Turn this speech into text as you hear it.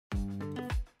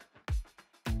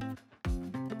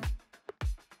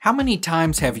How many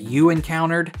times have you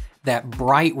encountered that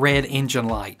bright red engine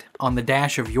light on the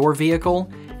dash of your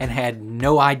vehicle and had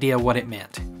no idea what it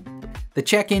meant? The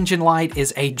check engine light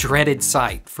is a dreaded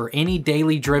sight for any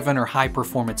daily driven or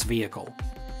high-performance vehicle.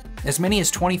 As many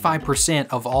as 25%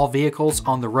 of all vehicles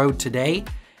on the road today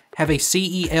have a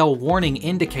CEL warning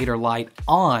indicator light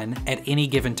on at any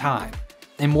given time,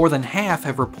 and more than half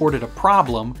have reported a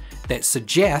problem that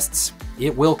suggests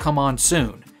it will come on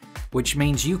soon, which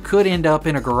means you could end up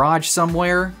in a garage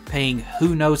somewhere paying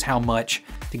who knows how much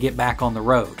to get back on the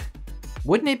road.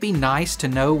 Wouldn't it be nice to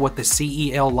know what the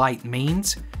CEL light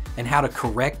means and how to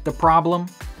correct the problem,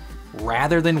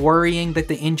 rather than worrying that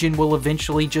the engine will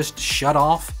eventually just shut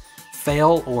off,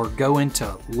 fail, or go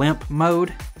into limp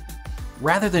mode?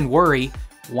 Rather than worry,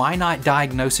 why not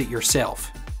diagnose it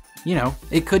yourself? You know,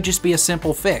 it could just be a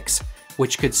simple fix,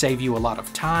 which could save you a lot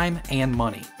of time and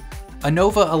money.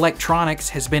 Innova Electronics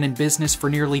has been in business for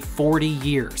nearly 40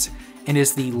 years and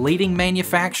is the leading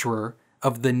manufacturer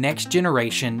of the next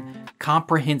generation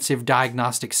comprehensive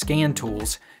diagnostic scan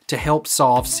tools to help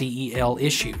solve CEL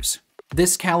issues.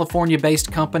 This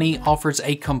California-based company offers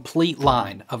a complete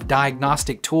line of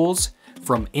diagnostic tools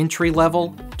from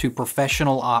entry-level to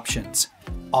professional options,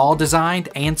 all designed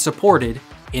and supported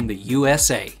in the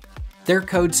USA. Their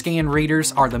code scan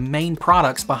readers are the main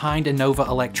products behind Innova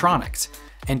Electronics,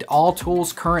 and all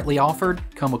tools currently offered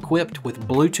come equipped with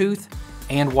Bluetooth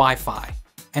and Wi-Fi,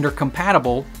 and are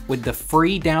compatible with the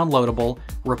free downloadable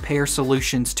Repair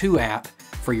Solutions 2 app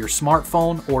for your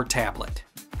smartphone or tablet.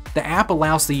 The app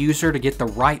allows the user to get the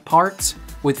right parts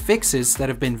with fixes that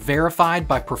have been verified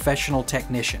by professional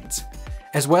technicians,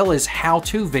 as well as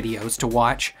how-to videos to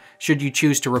watch should you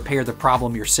choose to repair the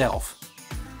problem yourself.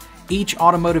 Each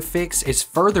automotive fix is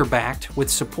further backed with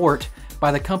support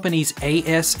by the company's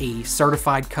ASE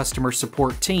certified customer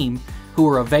support team, who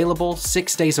are available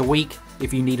 6 days a week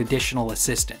if you need additional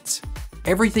assistance.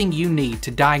 Everything you need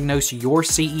to diagnose your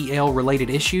CEL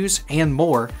related issues and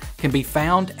more can be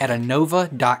found at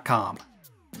Innova.com.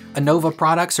 Innova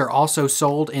products are also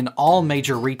sold in all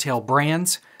major retail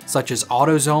brands such as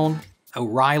AutoZone,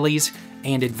 O'Reilly's,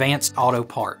 and Advanced Auto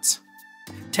Parts.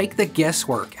 Take the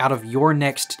guesswork out of your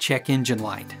next check engine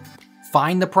light.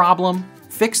 Find the problem,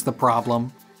 fix the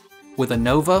problem with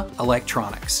Innova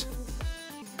Electronics.